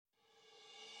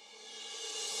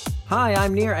Hi,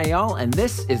 I'm Nir Eyal, and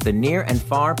this is the Near and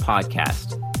Far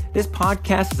podcast. This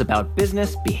podcast is about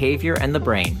business, behavior, and the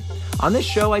brain. On this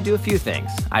show, I do a few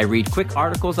things. I read quick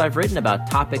articles I've written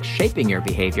about topics shaping your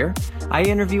behavior. I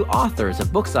interview authors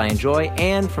of books I enjoy,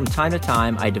 and from time to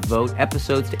time, I devote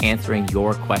episodes to answering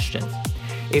your questions.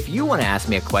 If you want to ask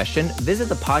me a question, visit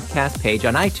the podcast page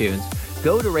on iTunes,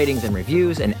 go to ratings and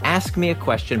reviews, and ask me a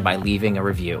question by leaving a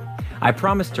review. I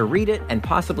promise to read it and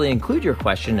possibly include your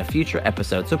question in a future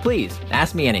episode, so please,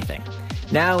 ask me anything.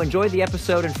 Now, enjoy the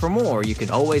episode, and for more, you can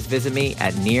always visit me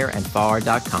at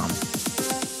nearandfar.com.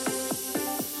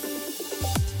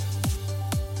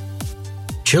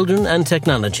 Children and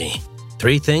Technology,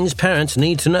 3 Things Parents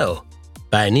Need to Know,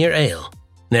 by Nir Eyal,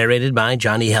 narrated by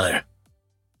Johnny Heller.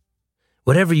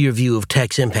 Whatever your view of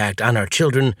tech's impact on our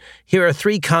children, here are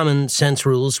 3 common sense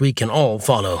rules we can all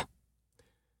follow.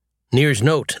 Nir's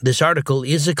note, this article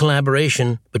is a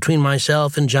collaboration between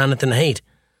myself and Jonathan Haidt,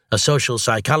 a social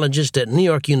psychologist at New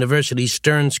York University's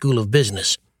Stern School of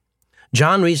Business.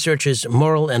 John researches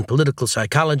moral and political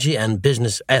psychology and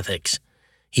business ethics.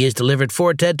 He has delivered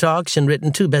 4 TED Talks and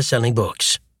written 2 best-selling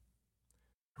books.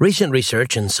 Recent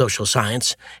research in social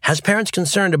science has parents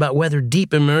concerned about whether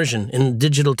deep immersion in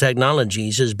digital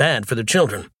technologies is bad for their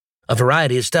children. A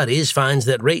variety of studies finds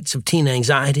that rates of teen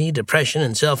anxiety, depression,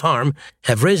 and self-harm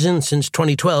have risen since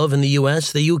 2012 in the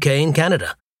U.S., the U.K., and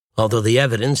Canada, although the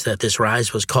evidence that this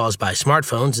rise was caused by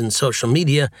smartphones and social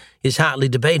media is hotly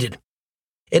debated.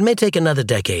 It may take another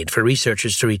decade for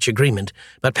researchers to reach agreement,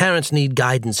 but parents need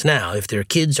guidance now if their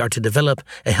kids are to develop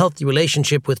a healthy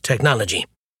relationship with technology.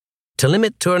 To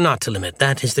limit or not to limit,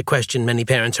 that is the question many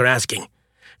parents are asking.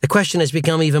 The question has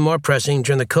become even more pressing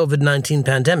during the COVID-19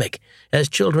 pandemic, as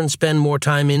children spend more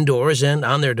time indoors and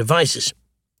on their devices.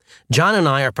 John and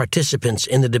I are participants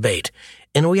in the debate,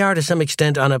 and we are to some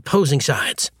extent on opposing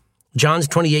sides. John's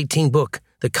 2018 book,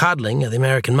 The Coddling of the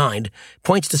American Mind,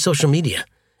 points to social media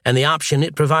and the option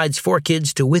it provides for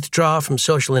kids to withdraw from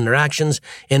social interactions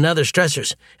and other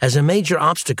stressors as a major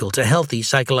obstacle to healthy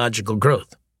psychological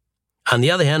growth. On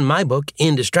the other hand, my book,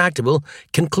 Indistractable,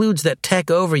 concludes that tech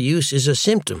overuse is a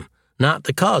symptom, not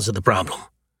the cause of the problem.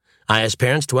 I ask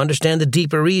parents to understand the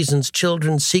deeper reasons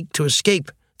children seek to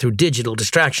escape through digital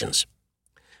distractions.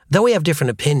 Though we have different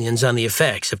opinions on the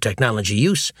effects of technology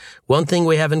use, one thing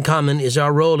we have in common is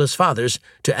our role as fathers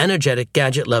to energetic,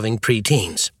 gadget-loving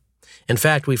preteens. In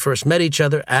fact, we first met each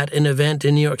other at an event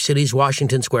in New York City's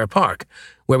Washington Square Park,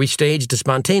 where we staged a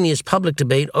spontaneous public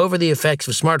debate over the effects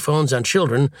of smartphones on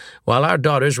children while our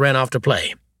daughters ran off to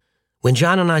play. When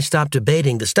John and I stopped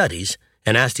debating the studies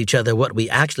and asked each other what we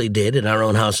actually did in our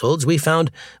own households, we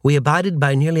found we abided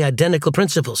by nearly identical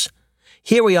principles.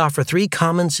 Here we offer 3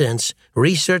 common-sense,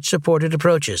 research-supported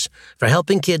approaches for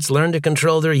helping kids learn to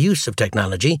control their use of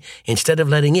technology instead of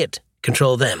letting it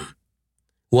control them.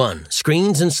 1.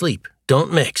 Screens and sleep.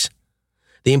 Don't mix.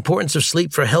 The importance of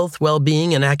sleep for health,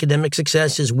 well-being, and academic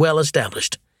success is well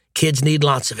established. Kids need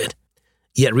lots of it.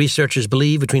 Yet researchers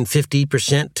believe between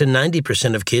 50% to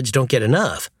 90% of kids don't get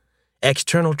enough.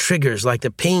 External triggers like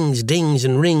the pings, dings,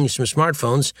 and rings from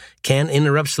smartphones can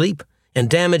interrupt sleep and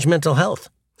damage mental health.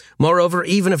 Moreover,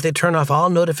 even if they turn off all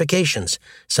notifications,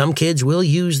 some kids will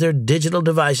use their digital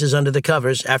devices under the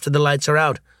covers after the lights are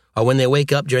out or when they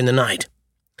wake up during the night.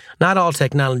 Not all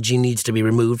technology needs to be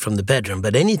removed from the bedroom,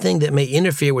 but anything that may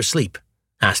interfere with sleep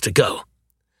has to go.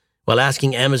 While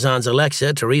asking Amazon's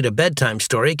Alexa to read a bedtime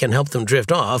story can help them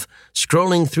drift off,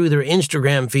 scrolling through their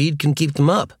Instagram feed can keep them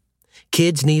up.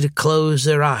 Kids need to close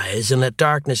their eyes and let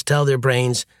darkness tell their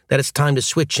brains that it's time to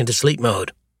switch into sleep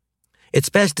mode. It's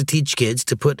best to teach kids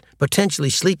to put potentially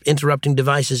sleep-interrupting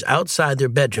devices outside their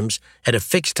bedrooms at a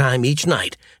fixed time each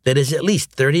night that is at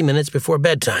least 30 minutes before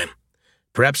bedtime.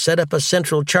 Perhaps set up a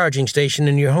central charging station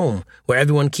in your home where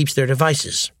everyone keeps their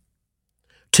devices.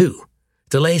 2.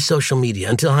 Delay social media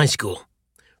until high school.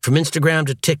 From Instagram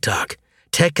to TikTok,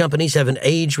 tech companies have an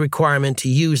age requirement to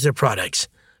use their products.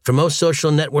 For most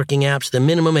social networking apps, the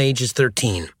minimum age is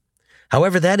 13.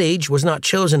 However, that age was not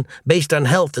chosen based on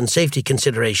health and safety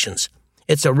considerations.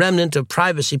 It's a remnant of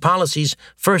privacy policies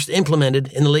first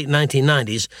implemented in the late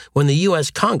 1990s when the U.S.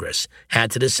 Congress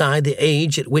had to decide the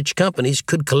age at which companies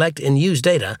could collect and use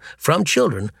data from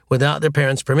children without their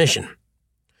parents' permission.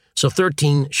 So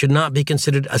 13 should not be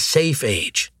considered a safe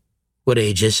age. What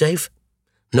age is safe?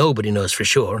 Nobody knows for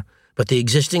sure, but the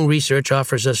existing research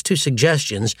offers us 2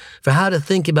 suggestions for how to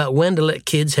think about when to let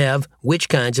kids have which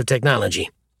kinds of technology.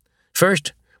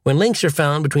 First, when links are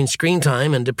found between screen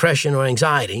time and depression or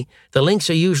anxiety, the links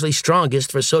are usually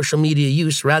strongest for social media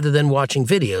use rather than watching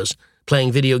videos,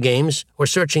 playing video games, or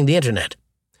searching the internet.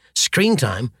 Screen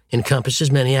time encompasses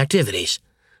many activities.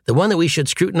 The one that we should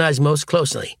scrutinize most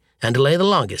closely and delay the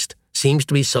longest seems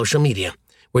to be social media,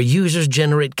 where users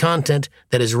generate content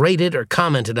that is rated or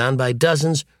commented on by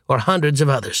dozens or hundreds of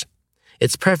others.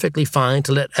 It's perfectly fine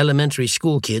to let elementary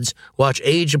school kids watch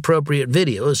age-appropriate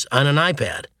videos on an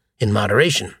iPad, in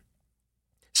moderation.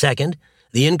 Second,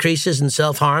 the increases in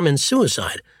self-harm and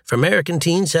suicide for American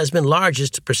teens has been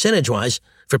largest percentage-wise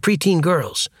for preteen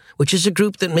girls, which is a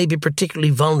group that may be particularly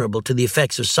vulnerable to the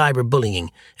effects of cyberbullying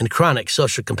and chronic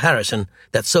social comparison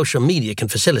that social media can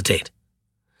facilitate.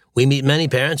 We meet many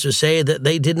parents who say that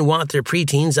they didn't want their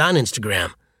preteens on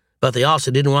Instagram, but they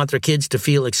also didn't want their kids to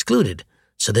feel excluded,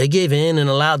 so they gave in and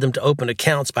allowed them to open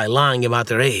accounts by lying about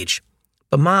their age.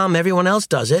 But Mom, everyone else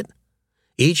does it.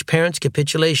 Each parent's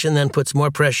capitulation then puts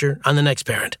more pressure on the next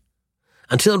parent.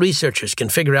 Until researchers can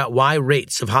figure out why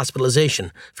rates of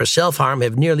hospitalization for self-harm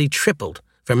have nearly tripled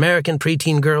for American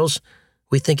preteen girls,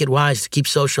 we think it wise to keep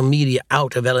social media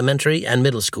out of elementary and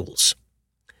middle schools.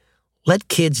 Let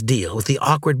kids deal with the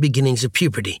awkward beginnings of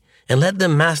puberty and let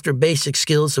them master basic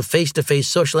skills of face-to-face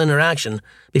social interaction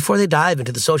before they dive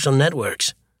into the social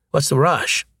networks. What's the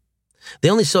rush? The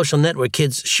only social network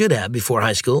kids should have before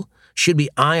high school should be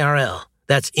IRL.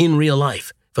 That's in real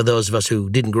life, for those of us who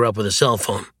didn't grow up with a cell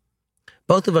phone.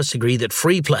 Both of us agree that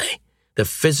free play, the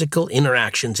physical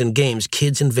interactions and games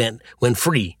kids invent when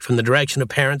free from the direction of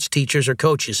parents, teachers, or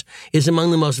coaches, is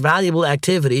among the most valuable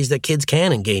activities that kids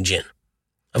can engage in.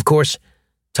 Of course,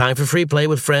 time for free play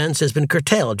with friends has been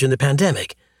curtailed during the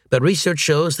pandemic, but research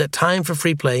shows that time for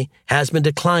free play has been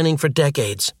declining for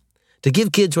decades. To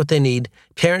give kids what they need,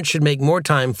 parents should make more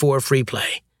time for free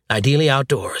play, ideally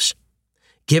outdoors.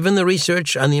 Given the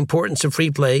research on the importance of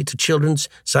free play to children's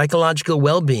psychological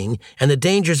well-being and the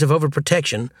dangers of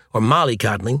overprotection or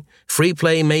mollycoddling, free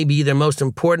play may be their most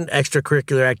important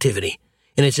extracurricular activity,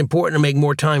 and it's important to make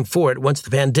more time for it once the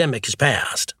pandemic is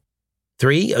past.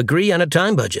 3. Agree on a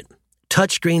time budget.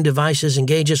 Touchscreen devices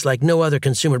engage us like no other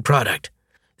consumer product.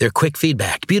 Their quick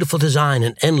feedback, beautiful design,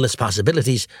 and endless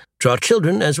possibilities draw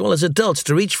children as well as adults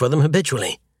to reach for them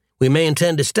habitually. We may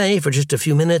intend to stay for just a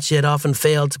few minutes, yet often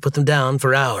fail to put them down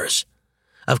for hours.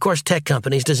 Of course, tech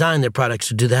companies design their products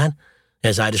to do that,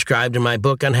 as I described in my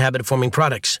book on habit-forming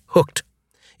products, Hooked.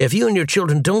 If you and your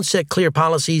children don't set clear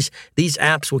policies, these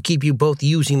apps will keep you both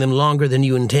using them longer than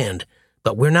you intend.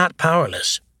 But we're not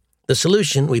powerless. The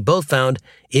solution, we both found,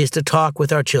 is to talk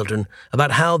with our children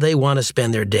about how they want to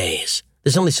spend their days.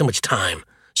 There's only so much time,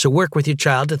 so work with your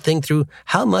child to think through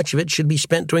how much of it should be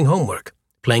spent doing homework,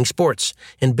 playing sports,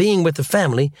 and being with the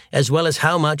family, as well as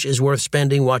how much is worth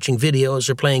spending watching videos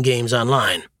or playing games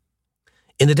online.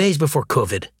 In the days before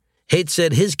COVID, Haidt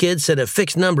said his kids set a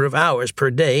fixed number of hours per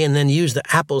day and then used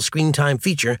the Apple Screen Time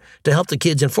feature to help the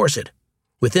kids enforce it.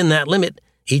 Within that limit,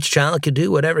 each child could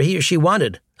do whatever he or she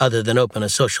wanted, other than open a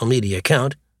social media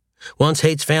account. Once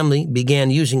Haidt's family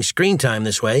began using screen time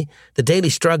this way, the daily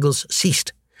struggles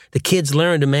ceased. The kids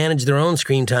learned to manage their own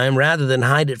screen time rather than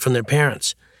hide it from their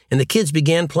parents, and the kids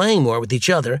began playing more with each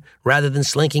other rather than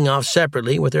slinking off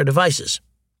separately with their devices.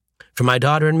 For my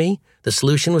daughter and me, the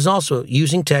solution was also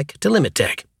using tech to limit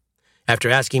tech. After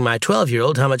asking my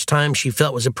 12-year-old how much time she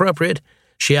felt was appropriate,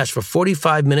 she asked for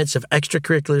 45 minutes of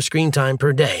extracurricular screen time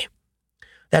per day.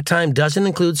 That time doesn't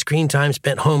include screen time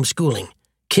spent homeschooling,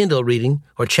 Kindle reading,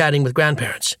 or chatting with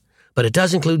grandparents, but it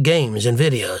does include games and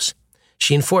videos.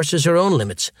 She enforces her own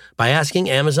limits by asking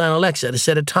Amazon Alexa to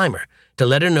set a timer to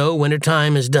let her know when her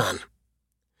time is done.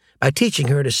 By teaching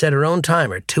her to set her own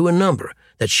timer to a number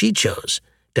that she chose,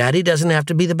 Daddy doesn't have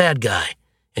to be the bad guy,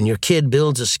 and your kid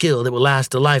builds a skill that will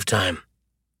last a lifetime.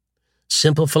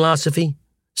 Simple philosophy,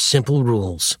 simple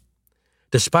rules.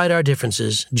 Despite our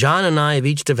differences, John and I have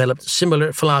each developed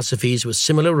similar philosophies with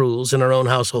similar rules in our own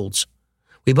households.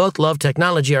 We both love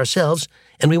technology ourselves,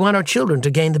 and we want our children to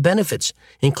gain the benefits,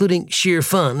 including sheer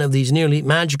fun of these nearly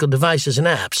magical devices and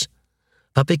apps.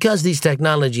 But because these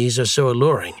technologies are so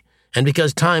alluring, and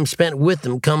because time spent with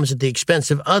them comes at the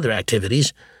expense of other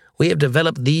activities, we have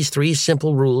developed these 3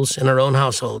 simple rules in our own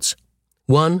households.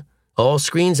 1, all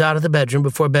screens out of the bedroom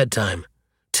before bedtime.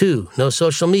 2, no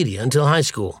social media until high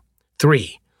school.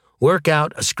 3, work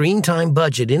out a screen time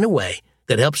budget in a way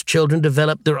that helps children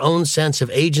develop their own sense of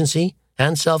agency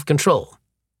and self-control.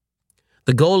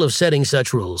 The goal of setting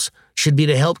such rules should be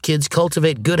to help kids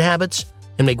cultivate good habits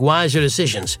and make wiser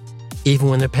decisions, even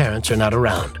when their parents are not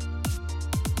around.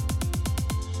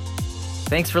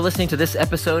 Thanks for listening to this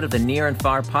episode of the Near and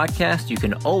Far podcast. You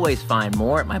can always find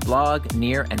more at my blog,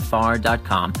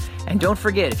 nearandfar.com. And don't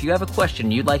forget, if you have a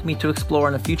question you'd like me to explore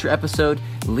in a future episode,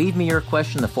 leave me your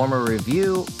question in the form of a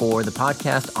review for the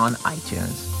podcast on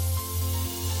iTunes.